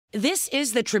This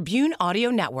is the Tribune Audio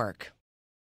Network.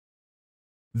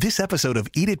 This episode of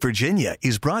Eat It Virginia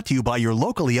is brought to you by your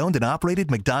locally owned and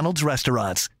operated McDonald's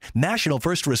restaurants. National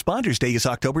First Responders Day is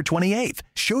October 28th.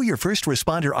 Show your first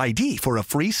responder ID for a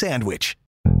free sandwich.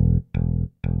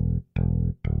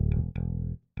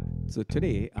 So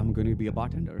today, I'm going to be a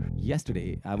bartender.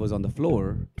 Yesterday, I was on the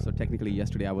floor. So technically,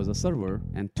 yesterday I was a server.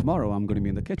 And tomorrow, I'm going to be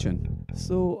in the kitchen.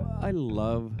 So I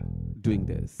love doing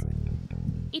this.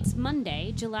 It's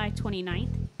Monday, July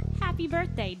 29th. Happy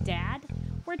birthday, Dad.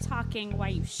 We're talking why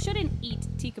you shouldn't eat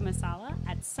tikka masala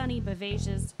at Sunny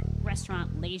Bavasia's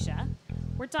restaurant Leisure.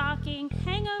 We're talking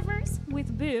hangovers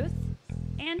with Booth.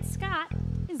 And Scott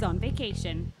is on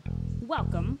vacation.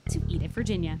 Welcome to Eat It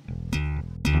Virginia.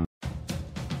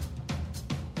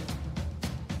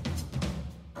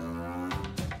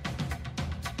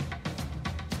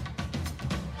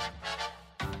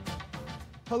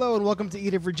 Hello and welcome to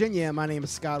Eat It Virginia. My name is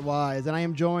Scott Wise, and I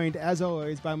am joined, as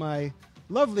always, by my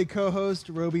lovely co-host,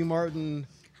 Roby Martin.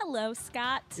 Hello,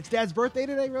 Scott. It's Dad's birthday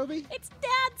today, Roby? It's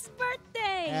Dad's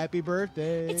birthday. Happy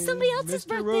birthday. It's somebody else's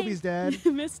birthday. Mr. Roby's dad.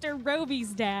 Mr.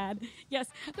 Roby's dad. Yes,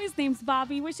 his name's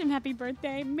Bobby. Wish him happy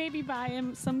birthday. Maybe buy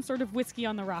him some sort of whiskey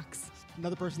on the rocks.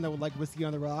 Another person that would like whiskey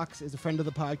on the rocks is a friend of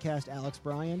the podcast, Alex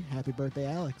Bryan. Happy birthday,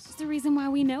 Alex. It's the reason why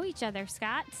we know each other,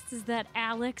 Scott. This is that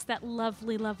Alex, that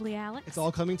lovely, lovely Alex. It's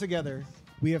all coming together.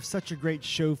 We have such a great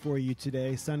show for you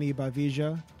today. Sunny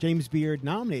Bavasia, James Beard,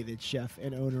 nominated chef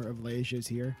and owner of Leisure, is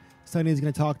here. Sunny is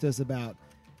going to talk to us about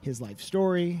his life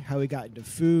story, how he got into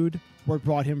food, what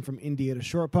brought him from India to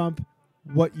Short Pump,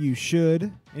 what you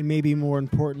should, and maybe more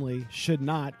importantly, should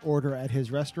not order at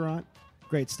his restaurant.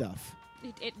 Great stuff.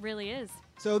 It really is.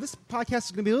 So this podcast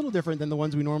is going to be a little different than the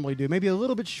ones we normally do. Maybe a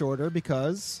little bit shorter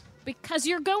because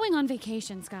you're going on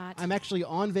vacation, Scott. I'm actually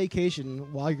on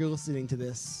vacation while you're listening to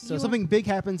this. So something big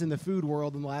happens in the food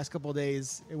world in the last couple of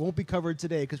days. It won't be covered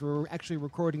today because we're actually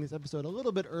recording this episode a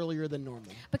little bit earlier than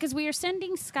normal. Because we are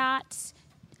sending Scott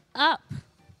up.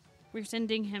 We're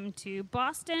sending him to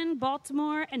Boston,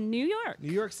 Baltimore, and New York.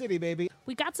 New York City, baby.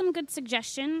 We got some good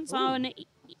suggestions on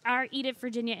our Eat It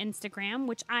Virginia Instagram,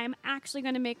 which I'm actually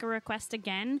going to make a request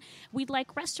again. We'd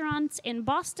like restaurants in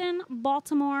Boston,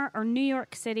 Baltimore, or New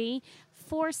York City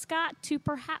for Scott to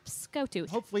perhaps go to.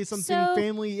 Hopefully something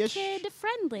family-ish.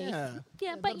 Kid-friendly.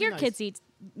 Yeah, but your kids eat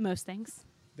most things.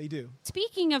 They do.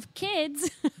 Speaking of kids,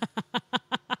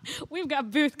 we've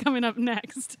got Booth coming up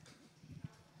next.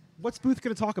 What's Booth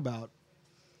going to talk about?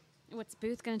 What's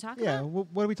Booth going to talk about? Yeah,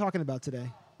 what are we talking about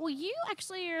today? Well, you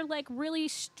actually are really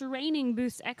straining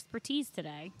Booth's expertise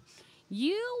today.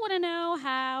 You want to know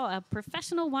how a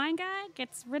professional wine guy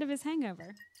gets rid of his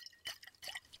hangover.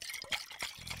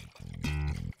 So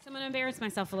I'm going to embarrass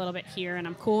myself a little bit here, and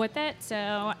I'm cool with it.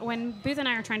 So when Booth and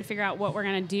I are trying to figure out what we're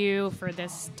going to do for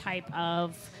this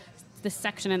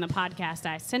section in the podcast,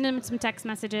 I send him some text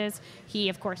messages. He,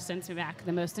 of course, sends me back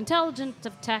the most intelligent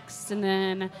of texts, and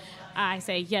then I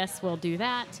say, yes, we'll do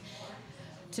that.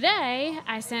 Today,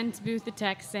 I sent Booth a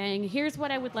text saying, here's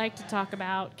what I would like to talk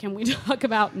about. Can we talk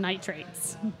about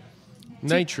nitrates?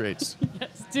 Nitrates.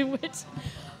 Yes, to which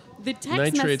the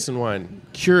text Nitrates in wine.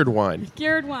 Cured wine.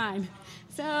 Cured wine.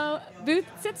 So Booth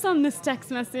sits on this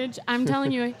text message. I'm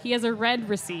telling you, he has a red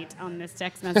receipt on this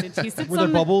text message. He sits Were there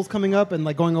bubbles coming up and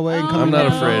going away and coming I'm not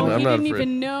back? afraid. He I'm not didn't afraid.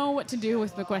 even know what to do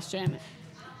with the question.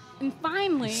 And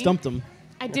finally... Stumped him.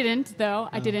 I didn't, though.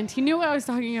 I didn't. He knew what I was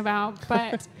talking about,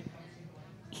 but...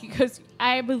 He goes,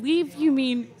 I believe you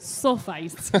mean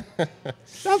sulfites.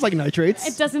 Sounds like nitrates.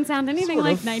 It doesn't sound anything Sort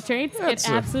like of. nitrates. It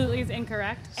absolutely is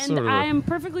incorrect. And Sort of. I am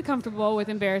perfectly comfortable with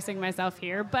embarrassing myself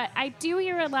here, but I do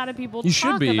hear a lot of people You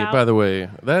talk should be, about by the way.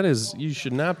 You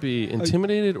should not be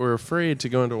intimidated or afraid to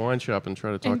go into a wine shop and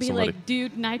try to talk and to be somebody. like,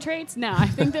 dude, nitrates? No, I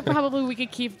think that probably we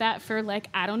could keep that for,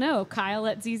 I don't know, Kyle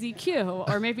at ZZQ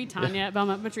or maybe Tanya at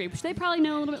Belmont Butchery, which they probably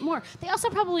know a little bit more. They also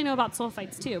probably know about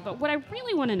sulfites, too. But what I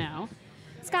really want to know,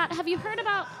 Scott, have you heard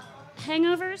about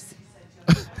hangovers?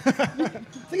 I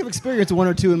think I've experienced one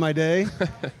or two in my day.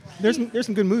 There's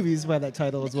some good movies by that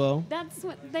title as well. That's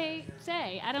what they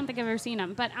say. I don't think I've ever seen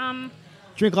them, but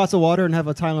Drink lots of water and have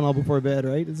a Tylenol before bed,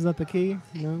 right? Isn't that the key?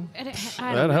 No.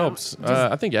 That helps.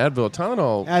 I think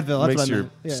Tylenol that's makes what I your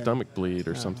meant. Yeah. stomach bleed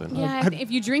or something. Yeah, if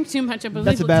you drink too much, I believe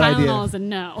That's a bad Tylenol idea. is a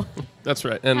no. That's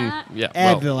right. And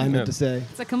Advil, I meant to say.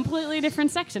 It's a completely different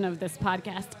section of this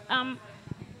podcast.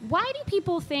 Why do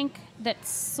people think that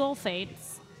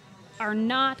sulfates are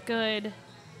not good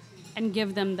and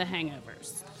give them the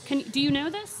hangovers? Do you know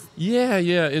this? Yeah.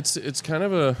 It's kind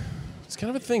of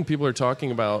a thing people are talking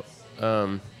about.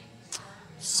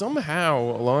 Somehow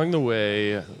along the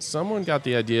way, someone got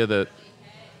the idea that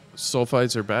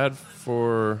sulfites are bad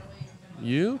for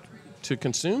you to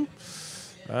consume.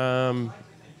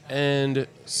 And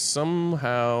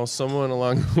somehow, someone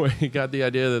along the way got the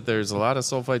idea that there's a lot of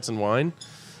sulfites in wine,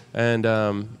 and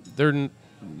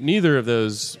neither of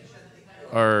those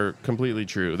are completely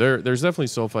true. There's definitely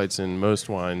sulfites in most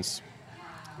wines,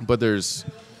 but there's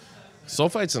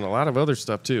sulfites in a lot of other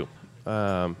stuff too,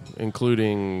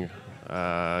 including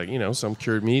some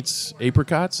cured meats,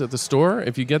 apricots at the store.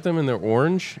 If you get them and they're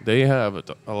orange, they have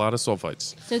a lot of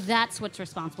sulfites. So that's what's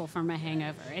responsible for my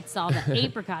hangover. It's all the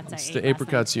apricots I ate. It's the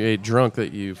apricots you ate drunk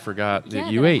that you forgot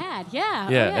that you ate. I had. Yeah.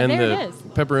 Yeah, and there the it is.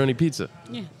 pepperoni pizza.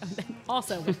 Yeah.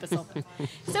 Also with the sulfates.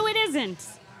 So it isn't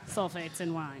sulfates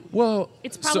in wine. Well,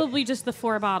 It's probably just the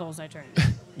 4 bottles I drank.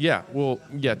 Yeah,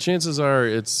 chances are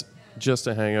it's just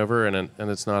a hangover and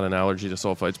it's not an allergy to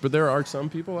sulfites. But there are some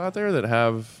people out there that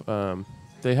have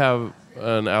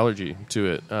an allergy to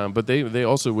it, but they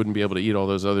also wouldn't be able to eat all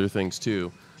those other things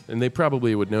too, and they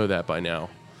probably would know that by now.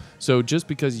 So just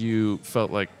because you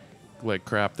felt like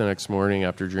crap the next morning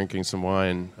after drinking some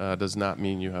wine does not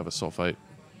mean you have a sulfite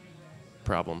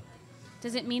problem.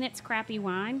 Does it mean it's crappy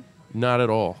wine? Not at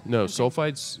all. No, Okay.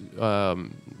 sulfites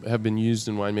have been used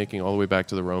in winemaking all the way back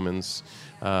to the Romans.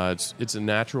 It's a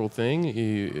natural thing.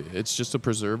 It's just a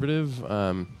preservative.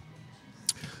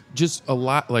 Just a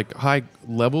lot, like high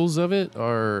levels of it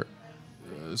are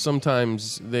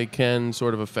sometimes they can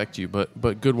sort of affect you.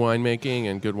 But good winemaking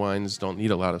and good wines don't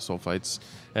need a lot of sulfites.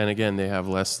 And again, they have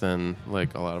less than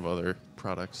like a lot of other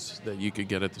products that you could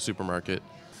get at the supermarket.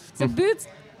 So Booth's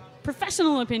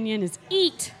professional opinion is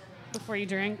eat before you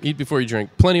drink. Eat before you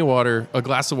drink. Plenty of water. A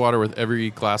glass of water with every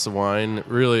glass of wine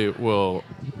really will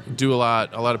do a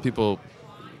lot. A lot of people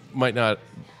might not,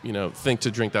 think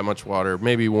to drink that much water.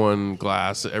 Maybe 1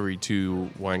 glass every 2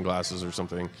 wine glasses or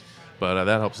something. But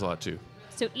that helps a lot too.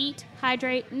 So eat,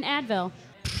 hydrate, and Advil.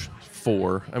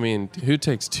 4. I mean, who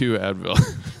takes 2 Advil?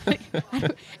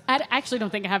 I actually don't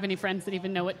think I have any friends that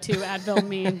even know what 2 Advil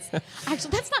means.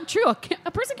 Actually, that's not true.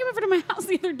 A person came over to my house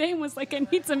the other day and was like, I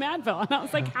need some Advil. And I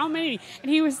was like, how many?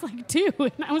 And he was like, 2.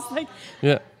 And I was like,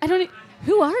 Yeah.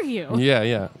 Who are you?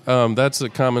 Yeah. That's a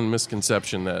common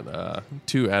misconception that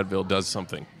 2 Advil does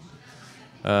something.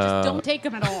 Just don't take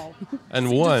them at all. And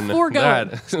Just 1, forego.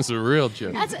 that is a real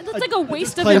joke. That's like a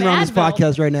waste of an Disclaimer on this Advil.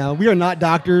 podcast right now. We are not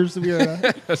doctors. We are.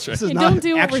 That's right. This is And not don't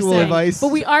do what we're actual saying. advice.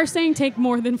 But we are saying take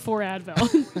more than 4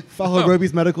 Advil. Follow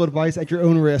Roby's medical advice at your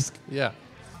own risk. Yeah.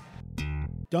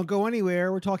 Don't go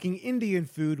anywhere. We're talking Indian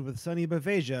food with Sunny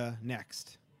Baveja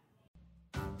next.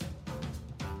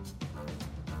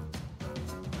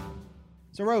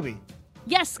 So, Roby,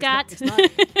 Yes, Scott.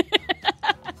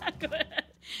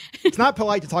 it's not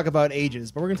polite to talk about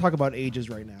ages, but we're going to talk about ages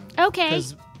right now. Okay.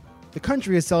 Because the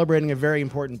country is celebrating a very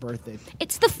important birthday.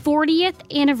 It's the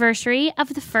 40th anniversary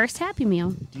of the first Happy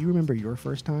Meal. Do you remember your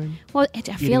first time Well, I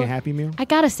eating feel a Happy Meal? I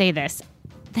gotta say this: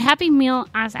 the Happy Meal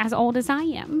is as old as I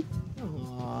am.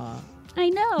 Aw. I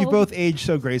know. You both aged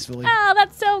so gracefully. Oh,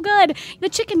 that's so good. The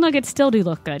chicken nuggets still do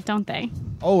look good, don't they?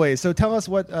 Always. So tell us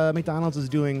what McDonald's is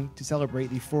doing to celebrate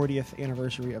the 40th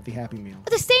anniversary of the Happy Meal.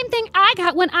 The same thing I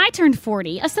got when I turned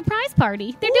 40, a surprise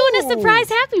party. They're doing a Ooh. surprise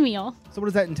Happy Meal. So what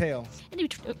does that entail? They do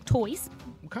toys.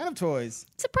 What kind of toys?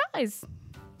 Surprise.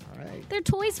 All right. They're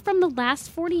toys from the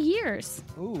last 40 years.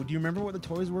 Ooh, do you remember what the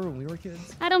toys were when we were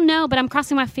kids? I don't know, but I'm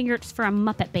crossing my fingers for a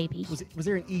Muppet Baby. Was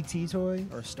there an E.T. toy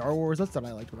or Star Wars? That's what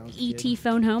I liked when I was a kid. E.T.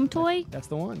 phone home toy? That's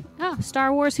the one. Oh,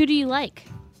 Star Wars, who do you like?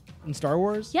 In Star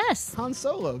Wars? Yes. Han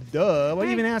Solo. Duh. Why are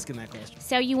you even asking that question?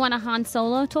 So you want a Han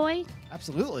Solo toy?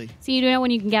 Absolutely. So you know when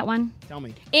you can get one? Tell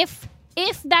me. If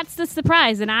that's the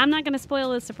surprise, and I'm not going to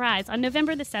spoil the surprise, on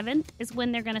November the 7th is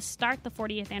when they're going to start the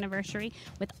 40th anniversary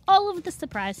with all of the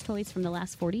surprise toys from the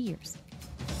last 40 years.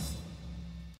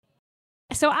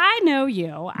 So I know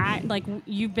you.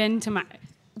 You've been to my,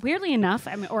 weirdly enough,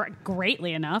 or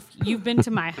greatly enough, you've been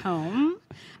to my home.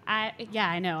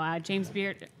 I know. James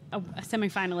Beard, a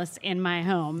semifinalist in my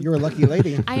home. You're a lucky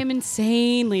lady. I am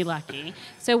insanely lucky.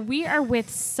 So we are with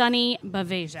Sunny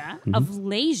Baveja of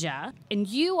Leisure, and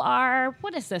you are,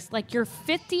 what is this, like your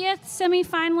 50th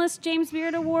semifinalist James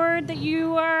Beard Award that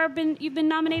you've been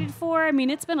nominated for? I mean,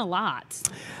 it's been a lot.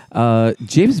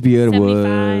 James Beard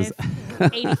was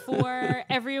 75, 84,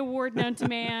 every award known to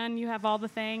man. You have all the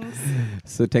things.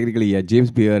 so technically, yeah,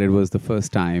 James Beard. It was the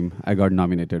first time I got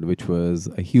nominated, which was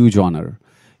a huge honor.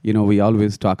 You know, we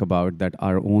always talk about that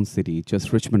our own city,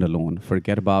 just Richmond alone,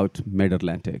 forget about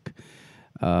Mid-Atlantic.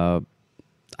 I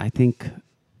think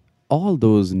all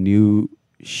those new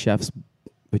chefs,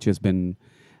 which has been,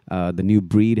 the new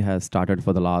breed has started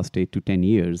for the last 8 to 10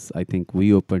 years. I think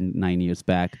we opened 9 years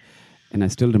back. And I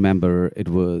still remember it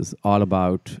was all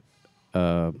about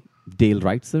Dale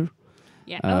Reitzer.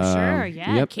 Yeah. Oh, sure.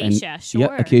 Yeah. Yep, Acacia. and Sure.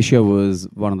 Yeah, Acacia was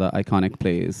one of the iconic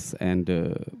plays, and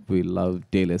we love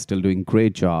Dale is still doing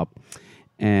great job,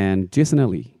 and Jason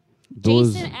Ellie.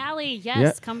 Jason Alley. Yes.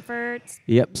 Yeah. Comfort.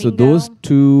 Yep. So Bingo. those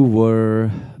two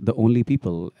were the only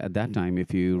people at that time,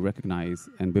 if you recognize,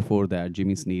 and before that,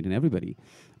 Jimmy Sneed and everybody.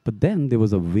 But then there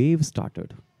was a wave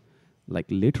started, like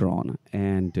later on,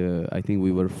 and I think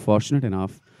we were fortunate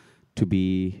enough to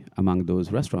be among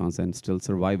those restaurants and still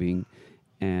surviving,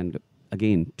 and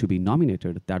again to be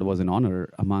nominated. That was an honor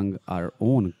among our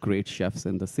own great chefs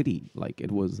in the city. Like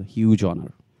it was a huge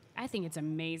honor. I think it's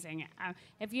amazing.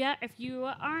 If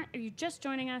you just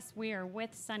joining us, we are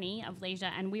with Sunny of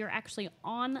Leisure, and we are actually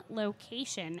on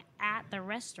location at the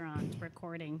restaurant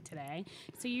recording today.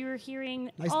 So you're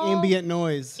hearing Nice all ambient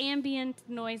noise. ambient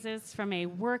noises from a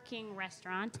working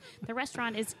restaurant. The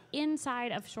restaurant is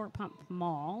inside of Short Pump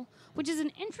Mall, which is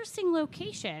an interesting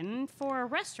location for a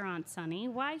restaurant. Sunny,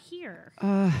 why here?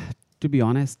 To be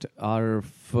honest, our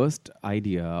first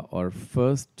idea or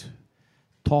first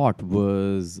thought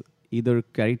was either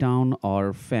Carytown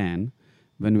or Fan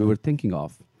when we were thinking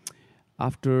of.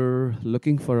 After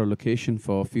looking for a location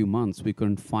for a few months, we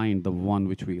couldn't find the one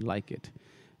which we like it.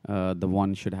 The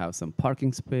one should have some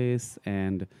parking space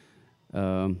and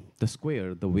the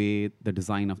square, the way the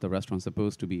design of the restaurant is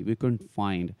supposed to be. We couldn't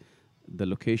find the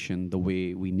location the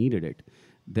way we needed it.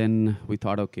 Then we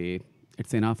thought, okay,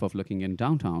 it's enough of looking in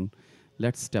downtown.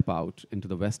 Let's step out into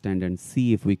the West End and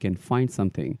see if we can find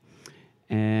something.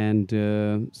 And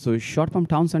so Short Pump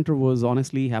Town Center was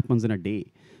honestly happens in a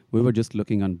day. We were just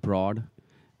looking on Broad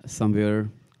somewhere,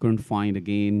 couldn't find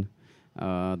again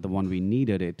the one we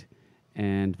needed it.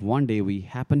 And one day we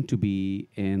happened to be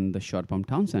in the Short Pump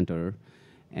Town Center,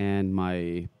 and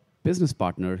my business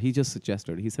partner, he just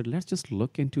suggested, he said, let's just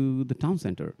look into the town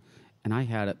center. And I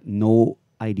had no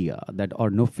idea that, or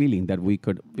no feeling that we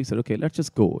said, okay, let's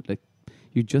just go. Like,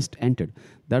 you just entered.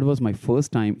 That was my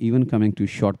first time even coming to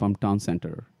Short Pump Town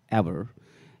Center ever.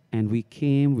 And we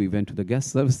went to the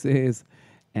guest services,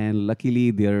 and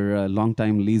luckily their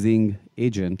longtime leasing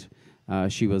agent,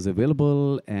 she was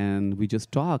available, and we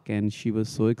just talked, and she was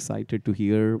so excited to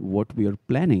hear what we are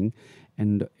planning.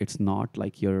 And it's not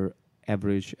like your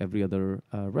average every other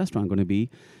restaurant going to be.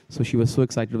 So she was so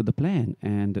excited with the plan.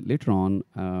 And later on,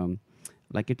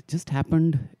 like it just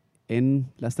happened in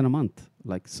less than a month,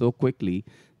 like so quickly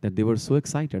that they were so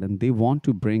excited, and they want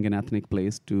to bring an ethnic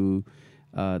place to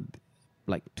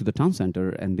the town center,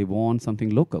 and they want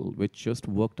something local, which just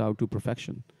worked out to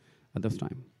perfection at this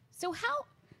time. So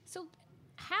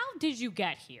how did you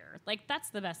get here? Like, that's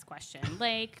the best question.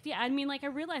 Like, yeah, I mean, like, I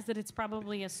realize that it's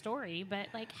probably a story, but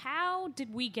like, how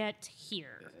did we get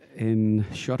here? In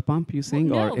Short Pump, you saying,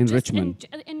 Well, or in just Richmond?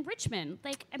 In Richmond.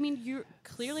 Like, I mean, you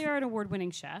clearly are an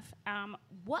award-winning chef.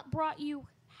 What brought you?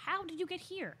 How did you get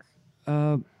here?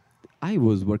 I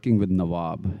was working with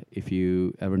Nawab, if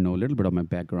you ever know a little bit of my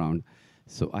background.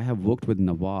 So I have worked with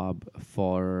Nawab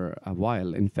for a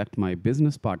while. In fact, my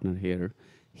business partner here,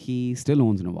 he still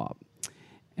owns Nawab.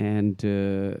 And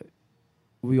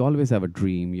we always have a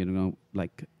dream,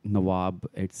 like Nawab,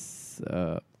 it's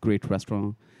a great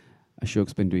restaurant.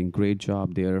 Ashok's been doing great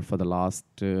job there for the last,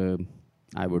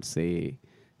 I would say,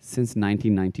 since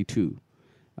 1992.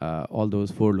 All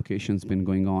those 4 locations been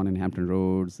going on in Hampton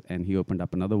Roads, and he opened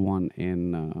up another one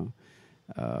in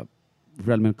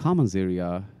Relman Commons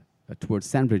area towards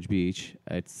Sandbridge Beach.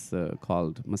 It's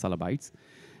called Masala Bites.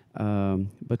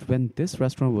 But when this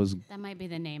restaurant was... That might be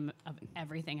the name of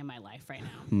everything in my life right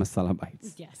now. Masala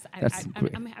Bites. Yes,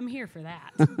 I'm here for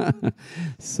that.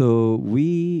 So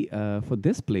we, for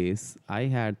this place, I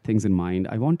had things in mind.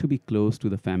 I want to be close to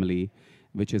the family,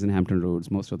 which is in Hampton Roads.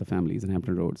 Most of the family is in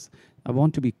Hampton Roads. I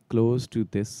want to be close to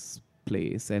this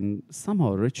place, and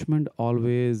somehow Richmond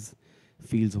always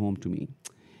feels home to me.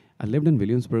 I lived in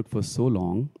Williamsburg for so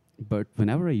long, but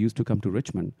whenever I used to come to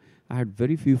Richmond, I had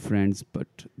very few friends, but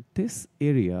this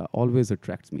area always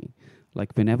attracts me.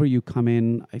 Like whenever you come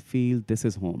in, I feel this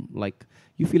is home. Like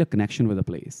you feel a connection with the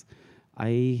place.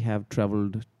 I have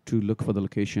traveled to look for the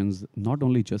locations, not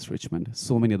only just Richmond,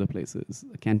 so many other places.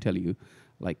 I can't tell you,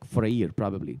 like for a year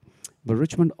probably. But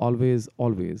Richmond always,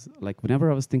 like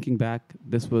whenever I was thinking back,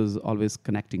 this was always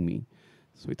connecting me.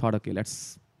 So we thought, okay,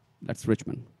 let's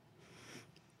Richmond.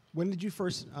 When did you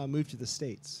first move to the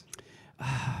States?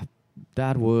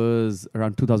 That was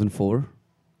around 2004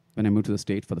 when I moved to the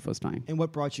States for the first time. And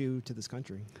what brought you to this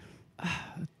country?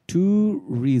 2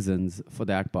 reasons for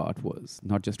that part was,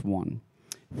 not just one.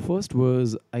 First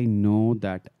was I know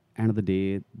that end of the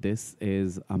day,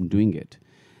 I'm doing it.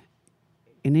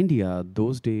 In India,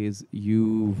 those days,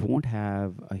 you won't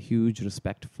have a huge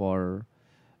respect for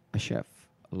a chef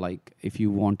like if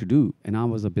you want to do, and I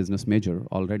was a business major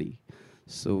already.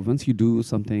 So once you do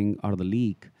something out of the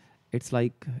league, it's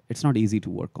like it's not easy to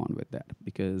work on with that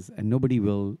because and nobody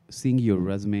will seeing your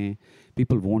resume,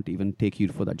 people won't even take you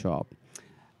for that job.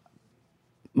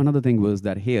 Another thing was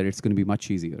that here it's going to be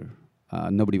much easier.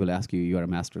 Nobody will ask you, you're a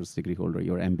master's degree holder,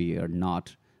 you're MBA or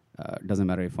not. Doesn't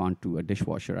matter if I want to a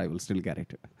dishwasher, I will still get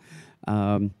it.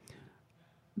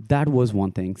 That was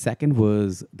one thing. Second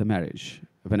was the marriage.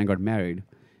 When I got married,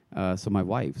 so my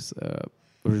wife's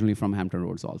originally from Hampton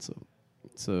Roads also.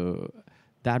 So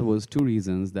that was two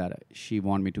reasons that she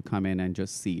wanted me to come in and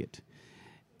just see it.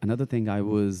 Another thing, I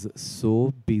was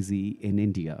so busy in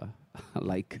India,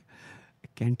 like I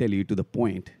can't tell you to the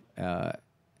point.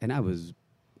 And I was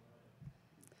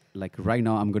like right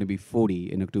now I'm going to be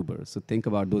 40 in October. So think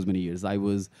about those many years. I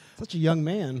was Such a young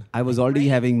man. I was already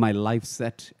having my life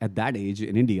set at that age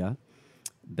in India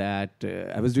that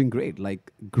I was doing great,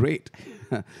 like great.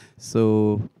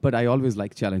 So, but I always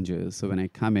like challenges. So when I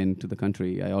come into the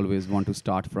country, I always want to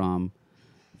start from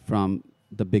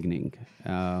the beginning.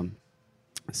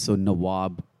 So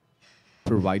Nawab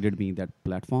provided me that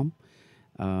platform.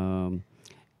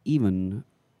 Even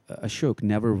Ashok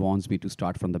never wants me to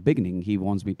start from the beginning. He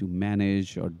wants me to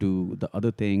manage or do the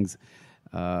other things,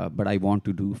 but I want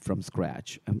to do from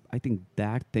scratch. I think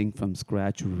that thing from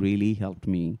scratch really helped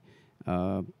me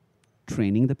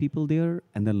training the people there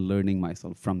and then learning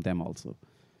myself from them also.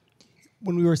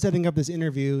 When we were setting up this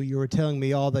interview, you were telling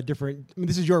me all the different, I mean,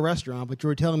 this is your restaurant, but you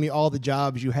were telling me all the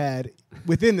jobs you had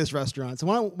within this restaurant. So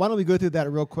why don't we go through that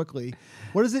real quickly?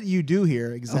 What is it you do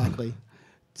here exactly?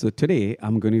 So today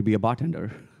I'm going to be a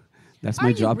bartender. That's Are my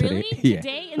you job really? today. Yeah.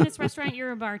 Today in this restaurant,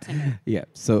 you're a bartender. Yeah,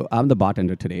 so I'm the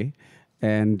bartender today.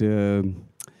 And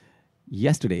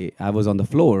yesterday I was on the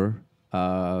floor.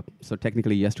 So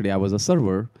technically yesterday I was a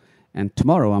server. And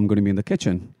tomorrow I'm going to be in the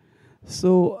kitchen.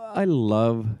 So I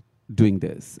love doing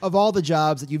this. Of all the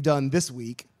jobs that you've done this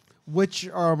week, which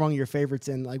are among your favorites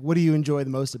and like what do you enjoy the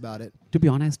most about it? To be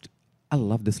honest, I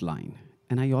love this line.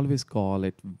 And I always call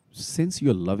it, since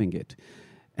you're loving it,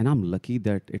 and I'm lucky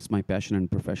that it's my passion and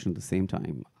profession at the same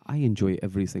time, I enjoy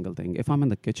every single thing. If I'm in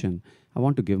the kitchen, I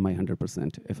want to give my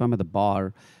 100%. If I'm at the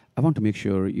bar, I want to make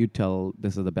sure you tell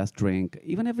this is the best drink,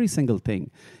 even every single thing.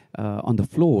 On the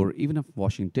floor, even if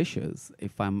washing dishes,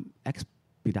 if I'm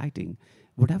expediting,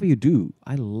 whatever you do,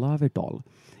 I love it all.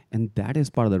 And that is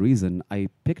part of the reason I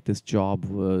picked this job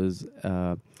was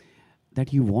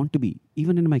that you want to be.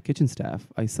 Even in my kitchen staff,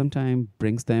 I sometimes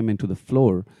brings them into the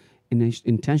floor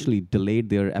intentionally delayed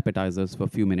their appetizers for a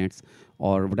few minutes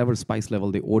or whatever spice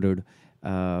level they ordered.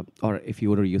 Or if you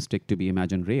order your stick to be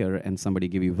Imagine Rare and somebody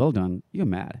give you well done, you're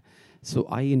mad. So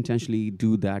I intentionally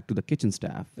do that to the kitchen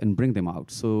staff and bring them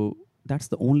out. So that's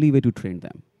the only way to train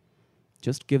them.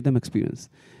 Just give them experience.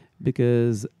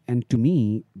 Because, and to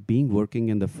me, being working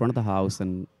in the front of the house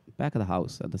and back of the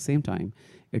house at the same time,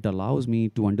 it allows me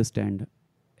to understand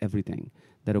everything.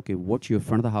 That, okay, what your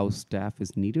front of the house staff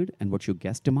is needed and what your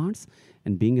guest demands.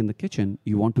 And being in the kitchen,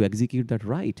 you want to execute that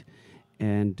right.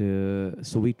 And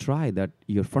so we try that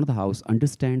your front of the house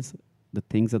understands the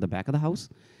things at the back of the house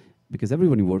because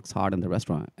everybody works hard in the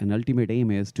restaurant. And ultimate aim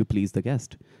is to please the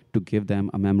guest, to give them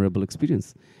a memorable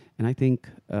experience. And I think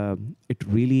it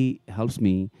really helps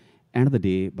me end of the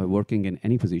day by working in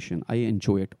any position. I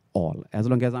enjoy it all. As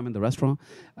long as I'm in the restaurant,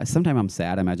 sometimes I'm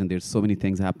sad. Imagine there's so many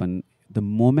things happen. The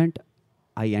moment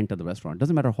I enter the restaurant,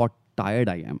 doesn't matter how tired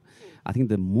I am. I think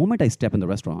the moment I step in the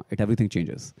restaurant, everything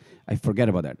changes. I forget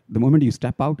about that. The moment you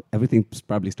step out, everything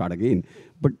probably start again.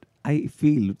 But I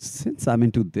feel since I'm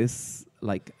into this,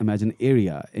 like imagine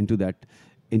area, into that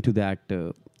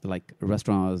like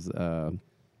restaurants,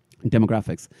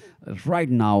 demographics, right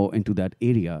now into that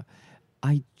area,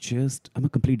 I'm a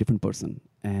completely different person.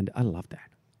 And I love that.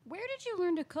 Where did you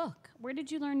learn to cook? Where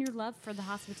did you learn your love for the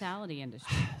hospitality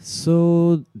industry?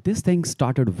 So this thing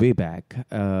started way back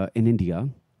in India.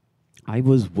 I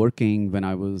was working when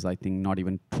I was, I think, not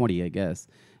even 20, I guess.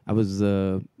 I was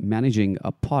managing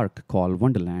a park called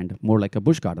Wonderland, more like a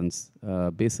Busch Gardens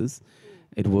basis.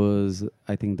 It was,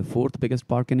 I think, the fourth biggest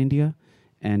park in India.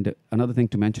 And another thing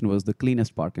to mention was the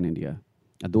cleanest park in India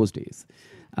at those days.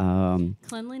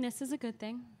 Cleanliness is a good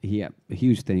thing. Yeah, a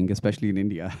huge thing, especially in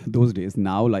India those days.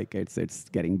 Now, like it's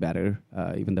getting better.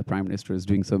 Even the Prime Minister is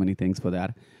doing so many things for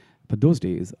that. But those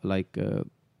days, like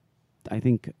I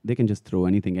think they can just throw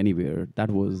anything anywhere. That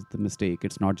was the mistake.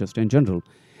 It's not just in general.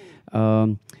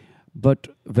 But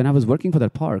when I was working for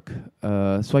that park,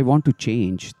 so I want to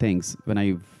change things. When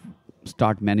I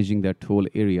start managing that whole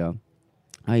area,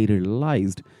 I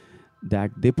realized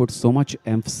that they put so much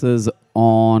emphasis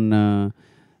on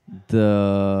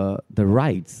the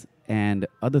rides and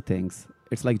other things.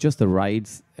 It's like just the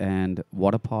rides and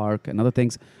water park and other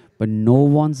things, but no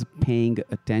one's paying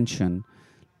attention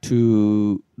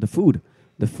to the food.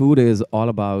 The food is all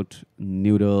about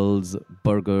noodles,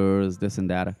 burgers, this and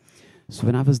that. So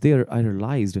when I was there, I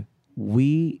realized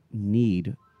we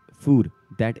need food.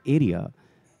 That area,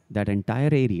 that entire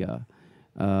area,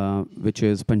 which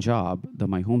is Punjab,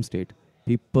 my home state,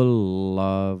 people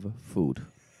love food,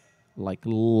 like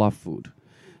love food.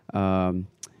 Um,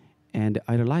 and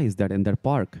I realized that in their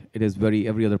park, it is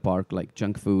every other park, like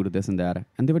junk food, this and that,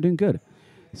 and they were doing good.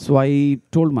 So I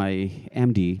told my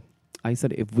MD, I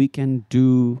said, if we can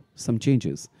do some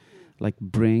changes, like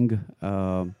bring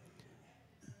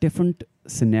different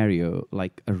scenario,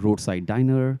 like a roadside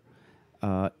diner,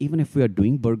 even if we are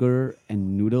doing burger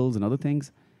and noodles and other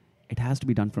things, it has to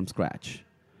be done from scratch.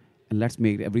 And let's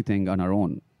make everything on our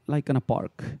own, like in a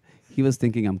park. He was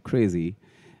thinking I'm crazy.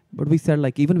 But we said,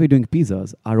 like, even we're doing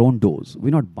pizzas, our own doughs.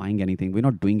 We're not buying anything. We're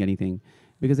not doing anything.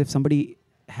 Because if somebody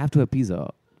have to have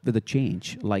pizza with a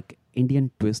change, like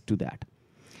Indian twist to that.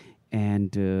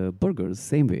 And burgers,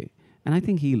 same way. And I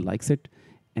think he likes it.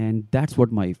 And that's what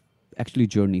my actually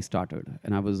journey started.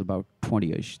 And I was about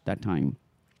 20-ish that time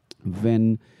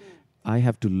when I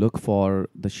have to look for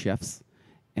the chefs.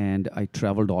 And I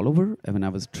traveled all over. And when I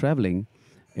was traveling,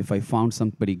 if I found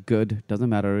somebody good, doesn't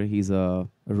matter, he's a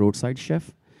roadside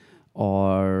chef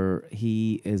or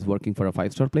he is working for a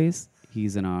 5-star place,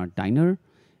 he's in a diner,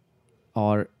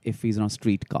 or if he's on a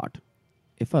street cart.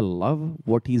 If I love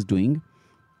what he's doing,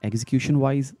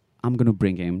 execution-wise, I'm going to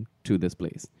bring him to this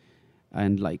place.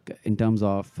 And like in terms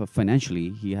of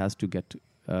financially, he has to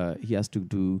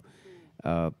do,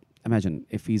 imagine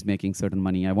if he's making certain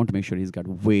money, I want to make sure he's got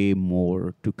way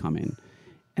more to come in.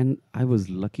 And I was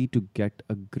lucky to get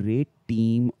a great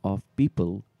team of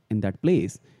people in that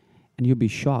place. And you'd be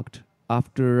shocked,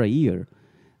 after a year,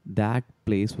 that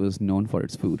place was known for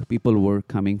its food. People were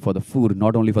coming for the food,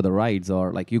 not only for the rides,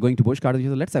 or like you're going to Busch Gardens,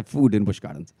 you say, let's have food in Busch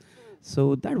Gardens.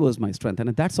 So that was my strength. And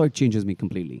that's how it changes me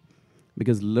completely.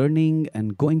 Because learning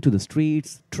and going to the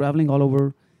streets, traveling all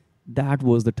over, that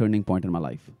was the turning point in my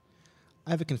life.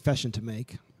 I have a confession to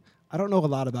make. I don't know a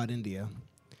lot about India.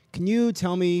 Can you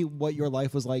tell me what your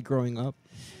life was like growing up?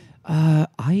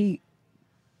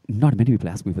 Not many people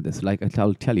ask me for this. Like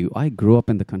I'll tell you, I grew up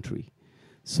in the country.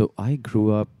 So I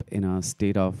grew up in a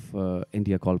state of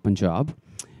India called Punjab.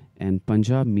 And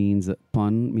Punjab means,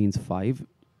 Pun means 5,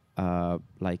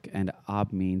 and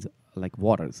Ab means like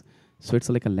waters. So it's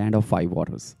like a land of 5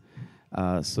 waters.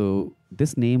 So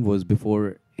this name was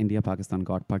before India-Pakistan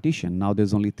got partition. Now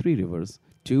there's only 3 rivers.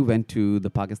 2 went to the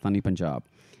Pakistani Punjab.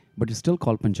 But it's still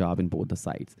called Punjab in both the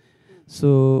sides.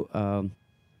 So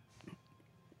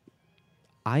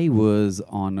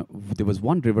there was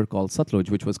one river called Satluj,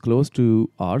 which was close to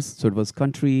ours. So it was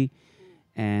country.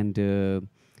 And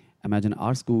imagine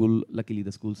our school, luckily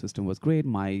the school system was great.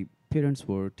 My parents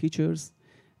were teachers.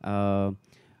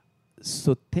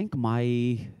 So think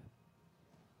my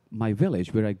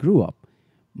village where I grew up,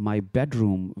 my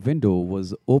bedroom window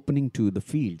was opening to the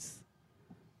fields.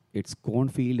 It's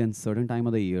cornfield in certain time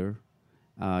of the year.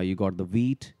 You got the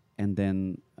wheat and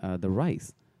then the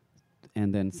rice.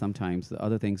 And then sometimes the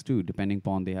other things too, depending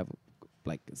upon they have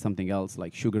like something else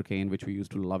like sugarcane, which we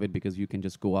used to love it because you can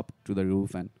just go up to the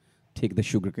roof and take the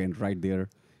sugarcane right there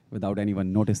without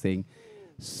anyone noticing.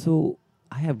 So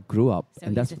I have grew up. So and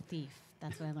he's that's a thief.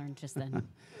 That's what I learned just then.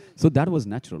 So that was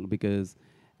natural because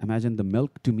imagine the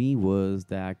milk to me was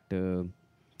that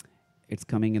it's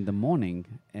coming in the morning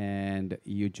and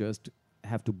you just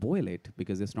have to boil it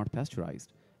because it's not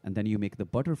pasteurized. And then you make the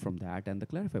butter from that and the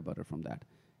clarified butter from that,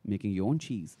 making your own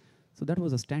cheese. So that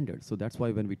was a standard. So that's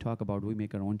why when we talk about we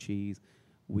make our own cheese,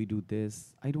 we do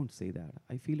this, I don't say that.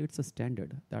 I feel it's a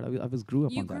standard that I grew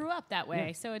up You on that. grew up that way,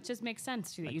 Yeah. so it just makes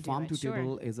sense to you that Like you do farm it. to Sure.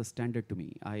 table is a standard to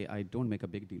me. I don't make a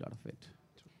big deal out of it.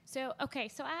 So okay,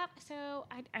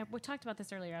 we talked about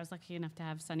this earlier. I was lucky enough to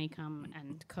have Sunny come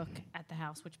and cook at the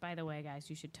house. Which, by the way, guys,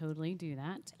 you should totally do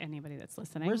that. Anybody that's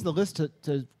listening. Where's the list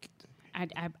to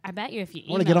I bet you if you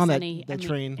I wanna email get on that- Sunny, that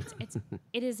train.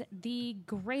 It is the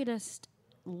greatest,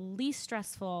 least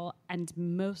stressful, and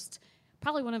most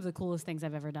probably one of the coolest things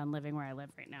I've ever done living where I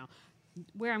live right now.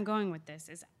 Where I'm going with this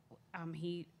is,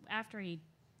 after he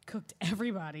cooked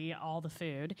everybody all the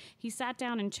food, he sat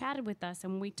down and chatted with us,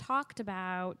 and we talked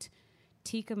about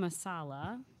tikka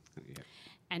masala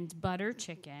and butter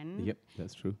chicken. Yep,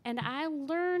 that's true. And I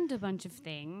learned a bunch of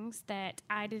things that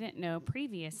I didn't know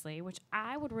previously, which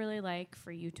I would really like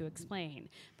for you to explain.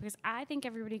 Because I think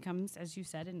everybody comes, as you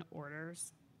said, and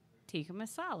orders tikka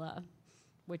masala,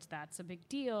 which that's a big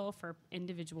deal for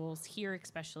individuals here,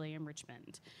 especially in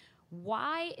Richmond.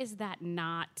 Why is that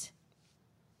not?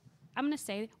 I'm going to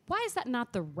say, why is that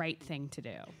not the right thing to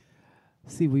do?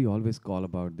 See, we always call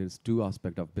about there's two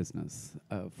aspects of business.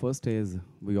 First is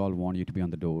we all want you to be on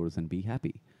the doors and be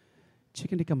happy.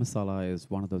 Chicken tikka masala is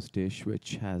one of those dish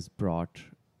which has brought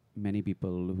many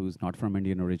people who's not from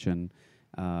Indian origin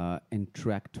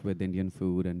interact with Indian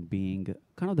food and being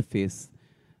kind of the face.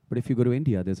 But if you go to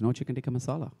India, there's no chicken tikka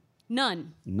masala.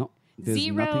 None. No. There's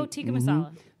Zero nothing. tikka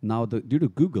masala. Now, due to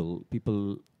Google,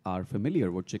 people are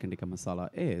familiar what chicken tikka masala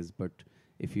is. But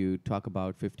if you talk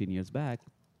about 15 years back,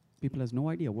 people has no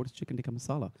idea what is chicken tikka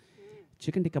masala.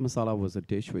 Chicken tikka masala was a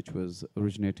dish which was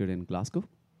originated in Glasgow,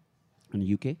 in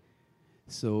UK.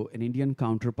 So an Indian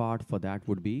counterpart for that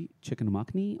would be chicken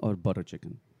makhni or butter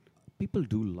chicken. People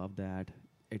do love that.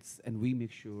 And we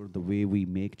make sure the way we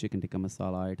make chicken tikka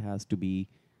masala, it has to be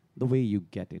the way you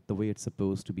get it, the way it's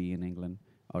supposed to be in England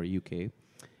or UK,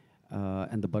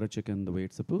 and the butter chicken the way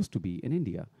it's supposed to be in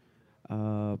India.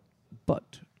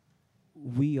 But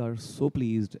we are so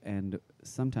pleased and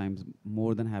sometimes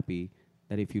more than happy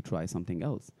that if you try something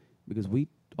else, because we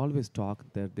always talk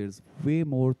that there's way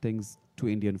more things to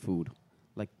Indian food,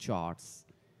 like charts.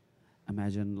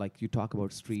 Imagine, like you talk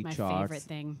about street My charts. favorite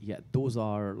thing. Yeah, those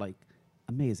are like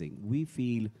amazing. We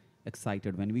feel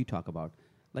excited when we talk about,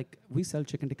 like we sell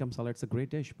chicken tikka masala. It's a great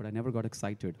dish, but I never got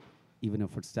excited, even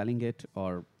if it's selling it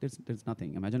or there's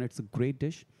nothing. Imagine it's a great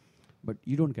dish, but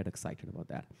you don't get excited about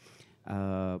that.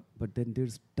 But then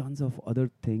there's tons of other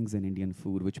things in Indian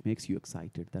food which makes you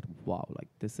excited that, wow, like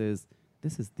this is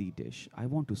the dish. I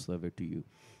want to serve it to you.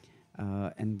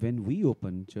 And when we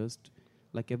open, just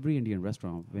like every Indian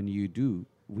restaurant,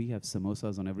 we have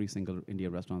samosas on every single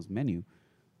Indian restaurant's menu.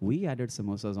 We added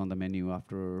samosas on the menu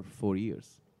after 4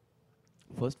 years.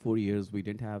 First 4 years, we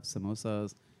didn't have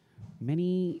samosas.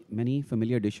 Many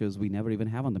familiar dishes we never even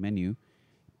have on the menu.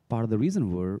 Part of the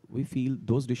reason we feel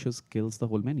those dishes kills the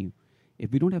whole menu.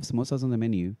 If we don't have samosas on the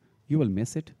menu, you will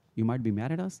miss it. You might be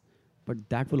mad at us, but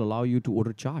that will allow you to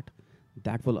order chaat.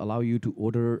 That will allow you to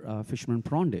order fisherman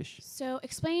prawn dish. So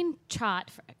explain chaat,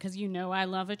 because you know I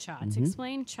love a chaat.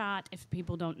 Explain chaat if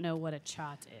people don't know what a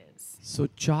chaat is. So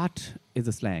chaat is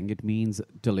a slang. It means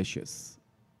delicious.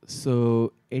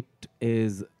 So it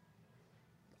is,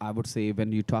 I would say,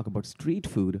 when you talk about street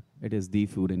food, it is the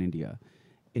food in India.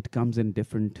 It comes in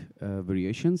different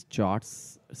variations.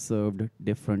 Chaats served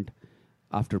different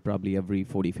after probably every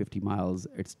 40, 50 miles.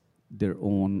 It's their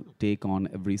own take on,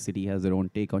 every city has their own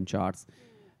take on chaats.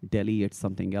 Delhi, it's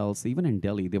something else. Even in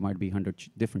Delhi, there might be 100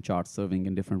 different chaats serving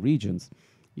in different regions.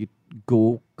 You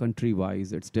go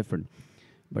country-wise, it's different.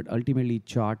 But ultimately,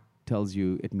 chaat tells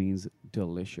you it means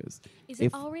delicious. Is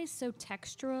it always so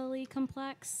texturally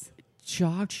complex?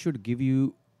 Chaat should give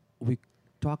you, we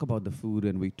talk about the food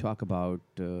and we talk about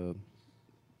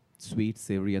sweet,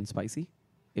 savory, and spicy.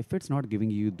 If it's not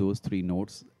giving you those three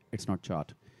notes, it's not chaat.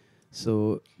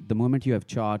 So the moment you have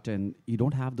chaat and you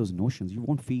don't have those notions, you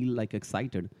won't feel like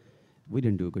excited. We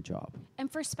didn't do a good job.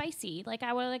 And for spicy, like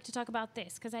I would like to talk about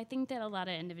this, because I think that a lot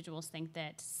of individuals think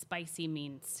that spicy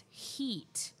means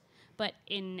heat. But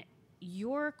in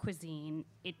your cuisine,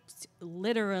 it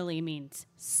literally means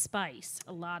spice,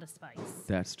 a lot of spice.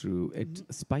 That's true.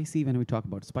 Spicy, when we talk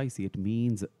about spicy, it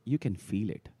means you can feel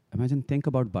it. Imagine, think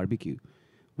about barbecue.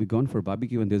 We've gone for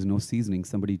barbecue and there's no seasoning.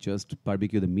 Somebody just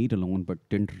barbecue the meat alone but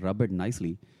didn't rub it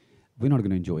nicely. We're not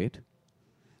going to enjoy it.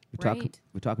 We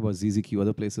talk about ZZQ,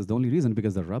 other places. The only reason,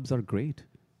 because the rubs are great.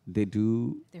 They're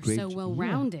great. So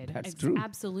well-rounded. Yeah, that's true.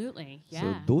 Absolutely, yeah.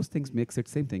 So those things makes it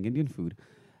same thing. Indian food,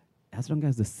 as long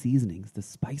as the seasonings, the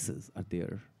spices are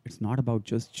there, it's not about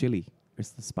just chili.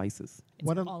 It's the spices.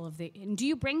 It's all of the. And do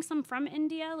you bring some from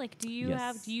India? Like, do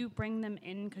you bring them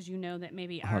in because you know that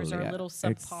maybe ours are a little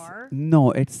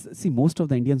subpar? See, most of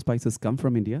the Indian spices come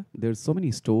from India. There's so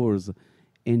many stores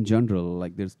in general.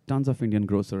 Like, there's tons of Indian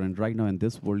grocer, and right now in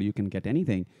this world, you can get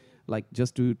anything. Like,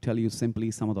 just to tell you simply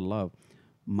some of the love,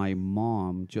 my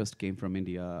mom just came from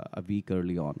India a week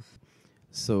early on.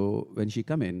 So when she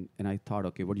come in, and I thought,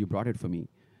 okay, what you brought it for me?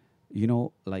 You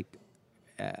know, like,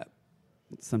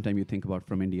 sometimes you think about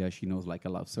from India, she knows like I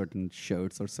love certain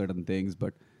shirts or certain things,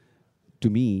 but to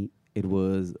me, it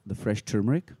was the fresh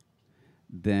turmeric.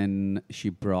 Then she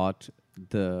brought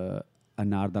the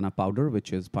anardana powder,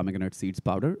 which is pomegranate seeds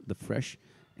powder, the fresh,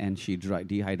 and she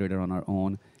dehydrated on her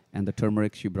own. And the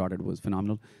turmeric she brought, it was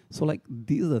phenomenal. So like,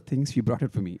 these are the things she brought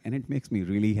it for me, and it makes me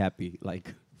really happy.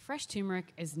 Like, fresh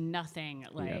turmeric is nothing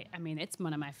like, I mean, it's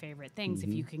one of my favorite things if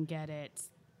you can get it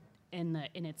in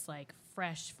its like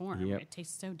fresh form. It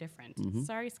tastes so different.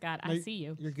 Sorry, Scott, I see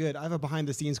you. You're good. I have a behind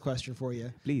the scenes question for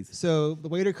you. Please. So the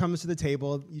waiter comes to the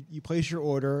table, you place your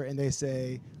order, and they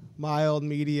say, mild,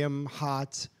 medium,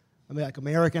 hot, I mean, like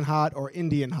American hot or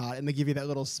Indian hot, and they give you that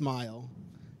little smile.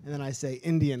 And then I say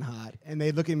Indian hot, and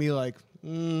they look at me like,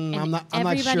 I'm not sure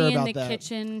about that. Everybody in the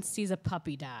kitchen sees a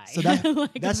puppy die. So that-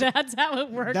 like that's- that's how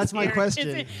it works. that's my here.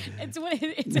 question. It's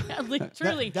like,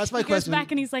 truly. that's my he question. goes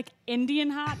back and he's like, Indian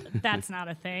hot? That's not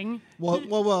a thing. Well,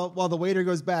 the waiter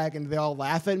goes back and they all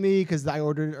laugh at me because I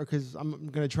ordered, or because I'm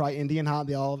gonna try Indian hot.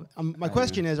 They all. My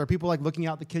question is, are people like looking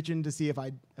out the kitchen to see if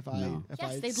I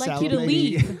Yes, they'd sell like you to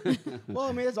maybe? leave. Well,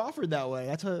 I mean, it's offered that way.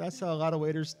 That's how a lot of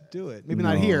waiters do it. Maybe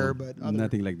not here, but other.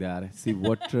 Nothing like that. See,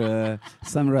 what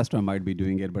some restaurant might be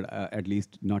doing it, but at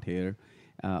least not here.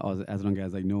 As long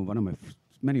as I know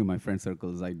many of my friend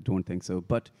circles, I don't think so.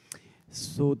 But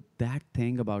so that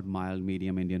thing about mild,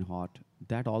 medium, Indian hot,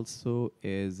 that also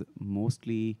is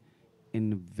mostly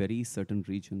in very certain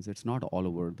regions. It's not all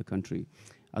over the country.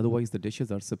 Otherwise, the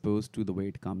dishes are supposed to the way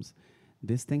it comes.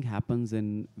 This thing happens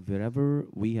in wherever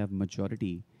we have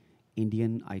majority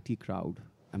Indian IT crowd.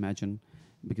 Imagine,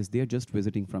 because they are just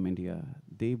visiting from India.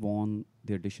 They want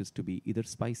their dishes to be either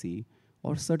spicy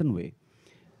or certain way.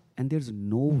 And there's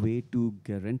no way to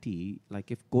guarantee,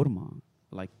 like if korma,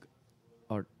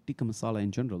 or tikka masala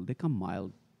in general, they come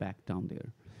mild back down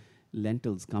there.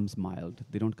 Lentils comes mild.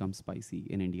 They don't come spicy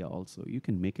in India also. You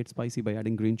can make it spicy by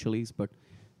adding green chilies, but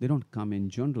they don't come in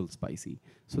general spicy.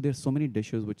 So there's so many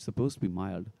dishes which are supposed to be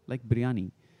mild, like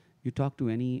biryani. You talk to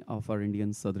any of our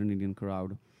Southern Indian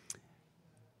crowd,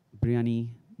 biryani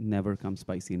never comes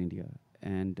spicy in India.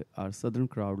 And our southern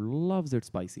crowd loves it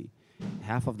spicy.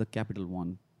 Half of the capital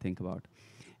one, think about.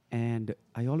 And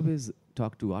I always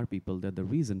talk to our people that the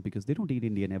reason, because they don't eat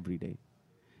Indian every day.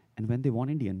 And when they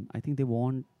want Indian, I think they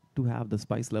want to have the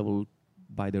spice level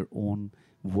by their own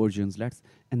versions.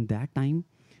 And that time,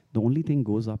 the only thing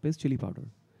goes up is chili powder.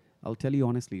 I'll tell you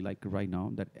honestly, like right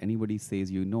now, that anybody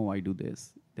says, I do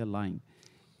this, they're lying.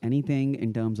 Anything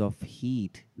in terms of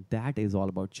heat, that is all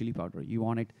about chili powder. You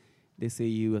want it, they say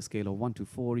you a scale of 1 to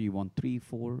 4, you want 3,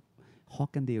 4. How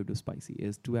can they do spicy?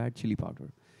 Is to add chili powder.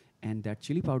 And that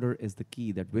chili powder is the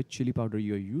key, that which chili powder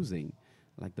you're using.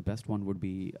 Like the best one would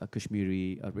be a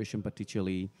Kashmiri, a Reshimpati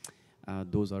chili.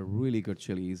 Those are really good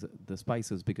chilies, the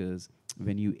spices, because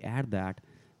when you add that,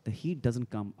 the heat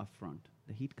doesn't come up front.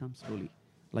 The heat comes slowly.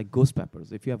 Like ghost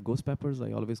peppers. If you have ghost peppers,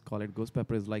 I always call it ghost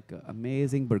pepper is like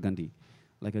amazing burgundy,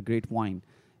 like a great wine.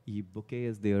 Your bouquet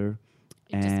is there.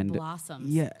 It just and blossoms.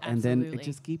 Yeah, and then it Absolutely.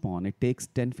 just keep on. It takes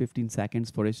 10, 15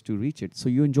 seconds for it to reach it. So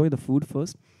you enjoy the food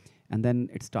first, and then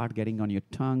it start getting on your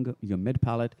tongue, your mid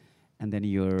palate, and then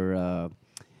your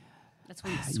That's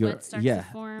when sweat starts to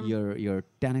form. your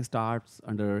tanning starts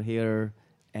under here,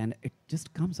 and it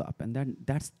just comes up. And then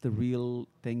that's the real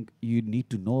thing you need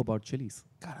to know about chilies.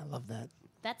 God, I love that.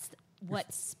 That's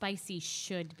what spicy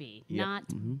should be, Yep. not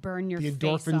burn your The face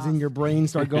endorphins off. in your brain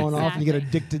start going off, and you get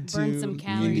Exactly. addicted to Burn some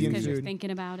calories Indian because you're food.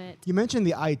 thinking about it. You mentioned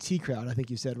the IT crowd. I think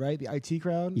you said, right? The IT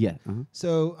crowd. Yeah.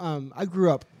 So I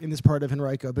grew up in this part of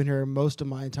Henrico. I've been here most of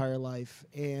my entire life,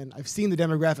 and I've seen the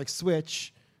demographic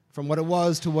switch from what it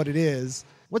was to what it is.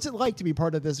 What's it like to be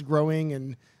part of this growing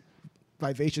and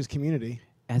vivacious community?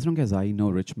 As long as I know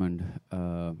Richmond,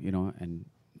 and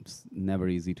it's never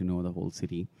easy to know the whole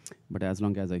city, but as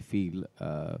long as I feel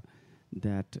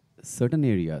that certain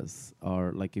areas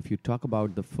are, like if you talk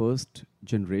about the first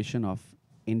generation of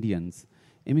Indians,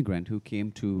 immigrant who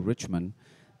came to Richmond,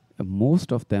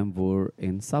 most of them were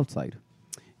in Southside.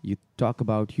 You talk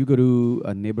about Hugaroo,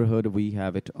 a neighborhood, we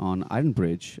have it on Iron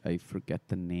Bridge. I forget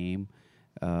the name.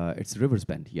 It's Rivers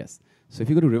Bend, yes. So if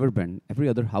you go to River Bend, every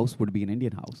other house would be an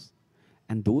Indian house.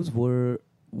 And those were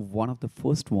one of the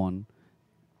first one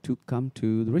to come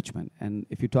to the Richmond. And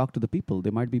if you talk to the people,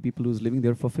 there might be people who's living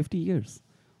there for 50 years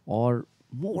or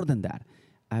more than that.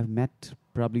 I've met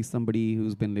probably somebody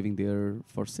who's been living there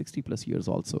for 60 plus years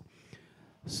also.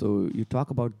 So you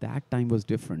talk about that time was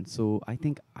different. So I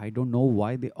think, I don't know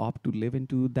why they opt to live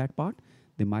into that part.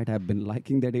 They might have been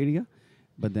liking that area,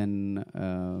 but then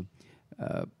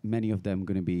many of them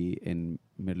going to be in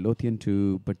Midlothian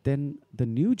too. But then the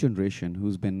new generation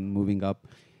who's been moving up,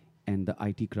 and the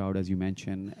IT crowd, as you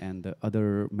mentioned, and the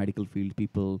other medical field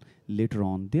people later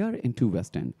on, they are into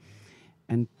West End.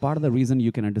 And part of the reason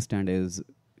you can understand is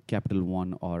Capital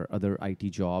One or other IT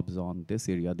jobs on this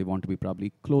area, they want to be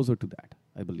probably closer to that,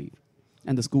 I believe.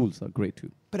 And the schools are great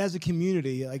too. But as a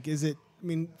community, like, is it? I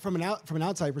mean, from an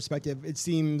outside perspective, it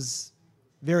seems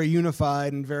very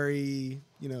unified and very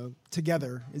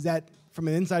together. Is that from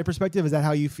an inside perspective? Is that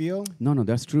how you feel? No,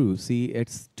 that's true. See,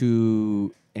 it's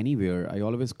to anywhere. I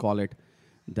always call it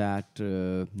that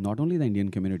not only the Indian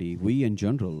community, we in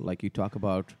general, like you talk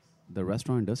about the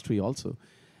restaurant industry also,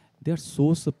 they are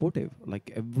so supportive.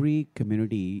 Like every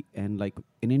community, and like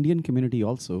in Indian community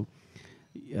also,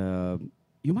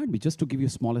 you might be, just to give you a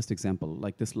smallest example,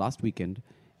 like this last weekend,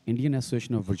 Indian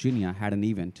Association of Virginia had an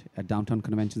event at Downtown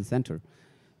Convention Center.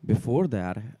 Before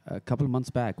that, a couple months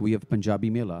back, we have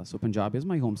Punjabi Mela. So Punjab is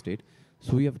my home state.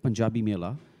 So we have Punjabi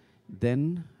Mela.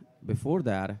 Then before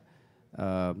that,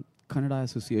 Kannada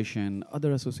Association,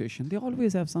 other association, they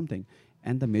always have something.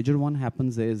 And the major one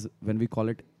happens is when we call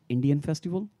it Indian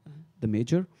Festival, the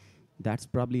major. That's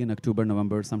probably in October,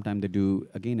 November. Sometime they do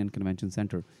again in Convention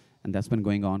Center. And that's been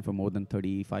going on for more than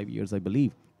 35 years, I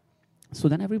believe. So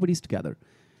then everybody's together.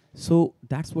 So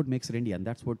that's what makes it India. And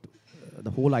that's what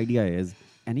the whole idea is.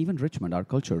 And even Richmond, our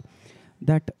culture,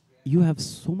 that you have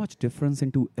so much difference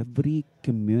into every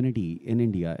community in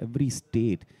India, every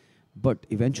state, but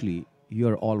eventually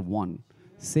you're all one.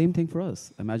 Same thing for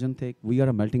us. Imagine we are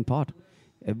a melting pot.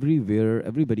 Everywhere,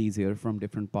 everybody is here from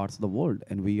different parts of the world,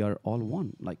 and we are all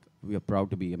one. Like, we are proud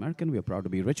to be American, we are proud to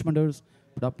be Richmonders,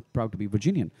 proud to be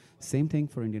Virginian. Same thing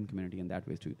for Indian community in that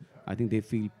way too. I think they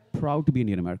feel proud to be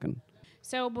Indian American.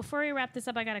 So before we wrap this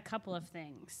up, I got a couple of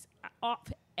things.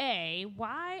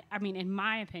 Why? I mean, in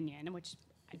my opinion, which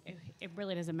it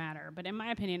really doesn't matter, but in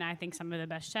my opinion, I think some of the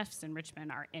best chefs in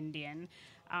Richmond are Indian.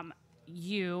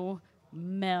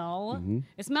 Mel. Mm-hmm.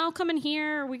 Is Mel coming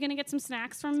here? Are we going to get some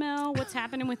snacks from Mel? What's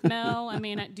happening with Mel? I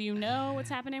mean, do you know what's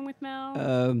happening with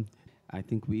Mel? I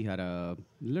think we had a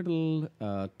little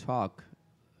talk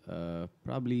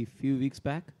probably a few weeks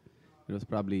back. It was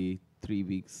probably 3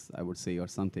 weeks, I would say, or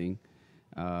something.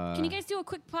 Can you guys do a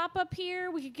quick pop-up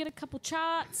here? We could get a couple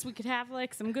shots. We could have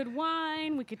like some good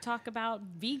wine. We could talk about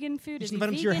vegan food. Just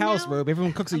invite them to your house, now? Robe.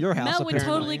 Everyone cooks at your house. Mel would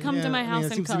apparently. totally come to my house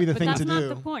and seems cook, to be the but thing that's to not do.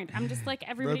 the point. I'm just like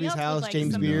everybody Roby's else. house, would like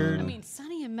James some, Beard. I mean,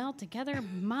 Sonny and Mel together,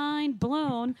 mind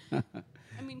blown. I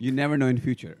mean, You never know in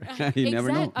future. You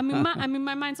never know. I mean,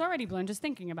 my mind's already blown just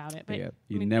thinking about it. But Yeah, I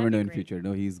you mean, never that'd know be in great. future.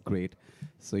 No, he's great.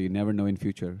 So you never know in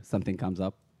future. Something comes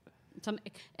up.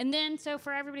 And then, so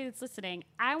for everybody that's listening,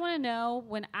 I want to know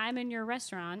when I'm in your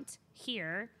restaurant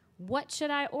here, what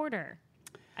should I order?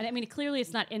 And I mean, clearly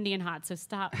it's not Indian hot, so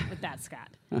stop with that, Scott.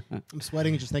 I'm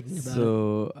sweating just thinking about it.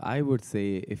 So I would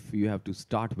say if you have to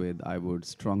start with, I would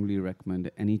strongly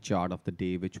recommend any chart of the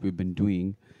day, which we've been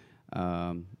doing.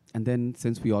 And then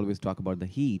since we always talk about the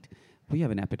heat, we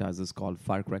have an appetizer called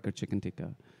Firecracker Chicken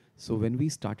Tikka. So when we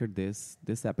started this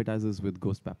appetizer is with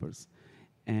ghost peppers.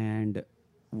 And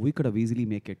we could have easily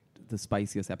make it the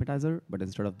spiciest appetizer, but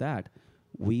instead of that,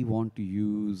 we want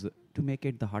to make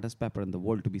it the hottest pepper in the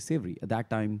world to be savory. At that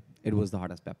time, it was the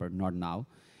hottest pepper, not now.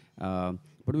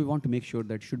 But we want to make sure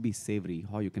that it should be savory,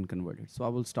 how you can convert it. So I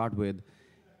will start with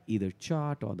either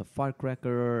chaat or the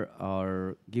firecracker,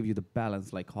 or give you the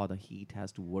balance, like how the heat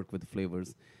has to work with the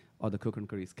flavors, or the coconut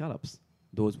curry scallops.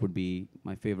 Those would be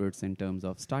my favorites in terms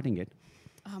of starting it.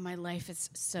 Oh, my life is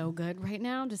so good right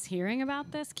now, just hearing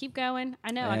about this. Keep going.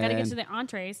 I know, I got to get to the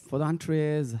entrees. For the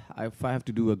entrees, if I have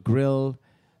to do a grill,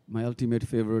 my ultimate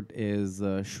favorite is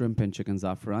shrimp and chicken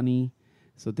zafrani.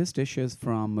 So this dish is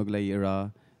from Mughlai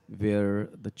era, where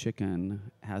the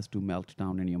chicken has to melt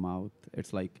down in your mouth.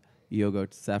 It's like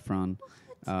yogurt, saffron,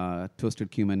 toasted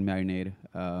cumin marinade.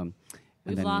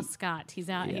 We've lost Scott. He's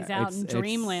out. Yeah, he's out in it's-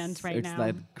 dreamland right it's now.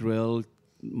 It's that grill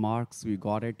marks, we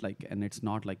got it, like, and it's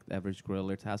not like the average grill.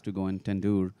 It has to go in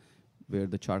tandoor, where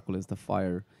the charcoal is the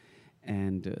fire.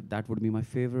 And that would be my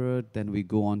favorite. Then we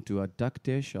go on to a duck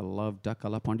dish. I love duck a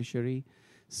la Pondicherry.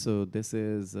 So this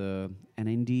is an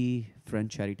indie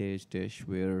French heritage dish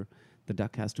where the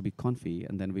duck has to be confit,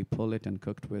 and then we pull it and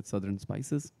cooked with southern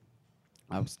spices.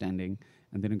 Outstanding.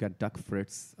 And then you got duck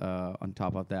frites on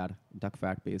top of that, duck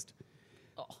fat paste.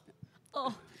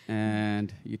 Oh,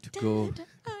 And you to go. dead.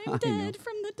 I I'm know. dead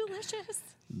from the delicious.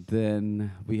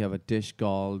 Then we have a dish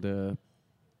called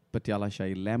Patiala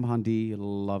Shahi Lamb Handi.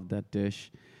 Love that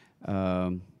dish.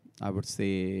 I would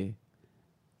say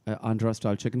Andhra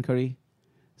style chicken curry.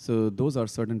 So those are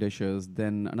certain dishes.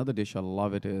 Then another dish I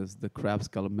love it is the crab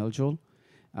scallop meljol.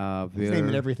 He's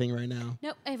naming everything right now.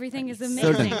 No, everything is Certain.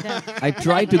 amazing. though. I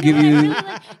try to give I you. really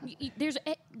like, there's.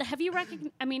 Have you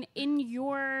recognized? I mean, in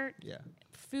your Yeah.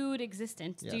 food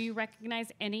existence, Yes. do you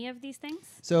recognize any of these things?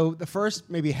 So the first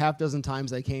maybe half dozen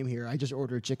times I came here, I just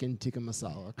ordered chicken tikka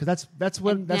masala because that's And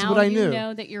what now I you knew.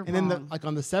 know that you're and then wrong. like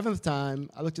on the seventh time,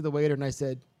 I looked at the waiter and I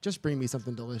said, "Just bring me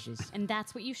something delicious." And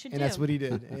that's what you should And do. that's what he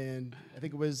did. And I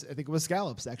think it was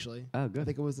scallops actually. Oh, good. I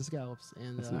think it was the scallops.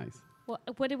 And That's nice. Well,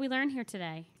 what did we learn here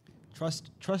today?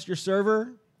 Trust your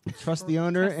server, trust the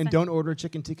owner, Trust and the- don't order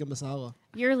chicken tikka masala.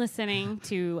 You're listening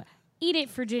to Eat It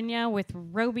Virginia with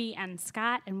Roby and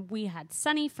Scott, and we had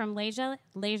Sunny from Leisure.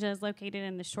 Leisure is located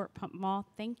in the Short Pump Mall.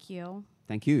 Thank you.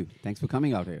 Thank you. Thanks for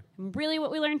coming out here. And really,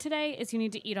 what we learned today is you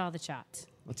need to eat all the shots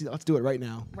Let's do it right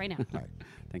now. right now. All right.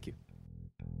 Thank you.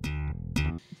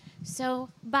 So,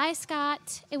 bye,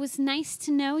 Scott. It was nice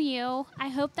to know you. I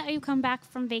hope that you come back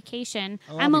from vacation.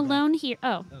 Oh, I'll I'm be alone here.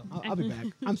 Oh, I'll be back.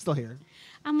 I'm still here.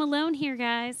 I'm alone here,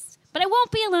 guys. But I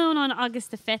won't be alone on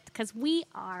August the 5th because we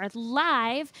are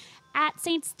live at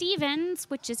St. Stephen's,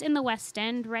 which is in the West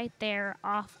End, right there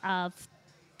off of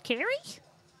Cary?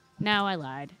 No, I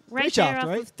lied. Right Three there Chopped, off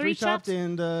right? of Three Chopped Chopped.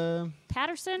 and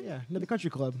Patterson? yeah, near the country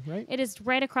club, right? It is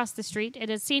right across the street. It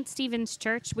is St. Stephen's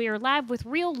Church. We are live with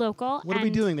Real Local. What are we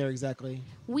and doing there exactly?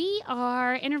 We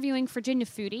are interviewing Virginia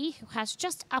Foodie, who has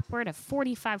just upward of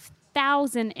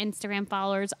 45,000 Instagram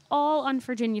followers, all on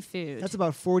Virginia food. That's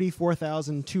about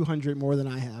 44,200 more than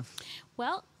I have.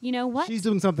 Well, you know what? She's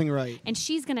doing something right. And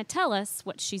she's going to tell us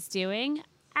what she's doing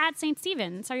at St.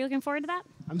 Stephen's. Are you looking forward to that?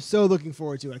 I'm so looking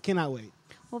forward to it. I cannot wait.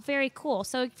 Well, very cool.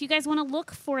 So if you guys want to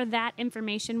look for that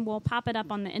information, we'll pop it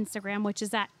up on the Instagram, which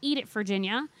is at Eat It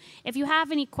Virginia. If you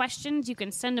have any questions, you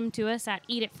can send them to us at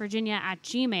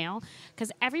eatitvirginia@gmail.com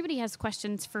because everybody has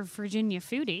questions for Virginia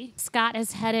Foodie. Scott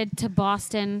is headed to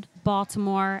Boston,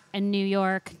 Baltimore, and New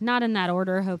York. Not in that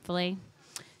order, hopefully.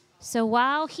 So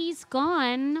while he's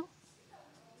gone,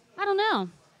 I don't know.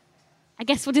 I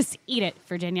guess we'll just eat it,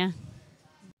 Virginia.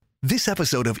 This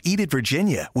episode of Eat It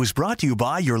Virginia was brought to you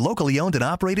by your locally owned and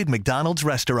operated McDonald's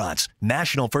restaurants.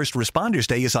 National First Responders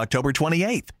Day is October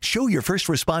 28th. Show your first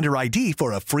responder ID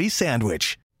for a free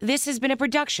sandwich. This has been a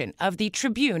production of the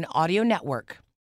Tribune Audio Network.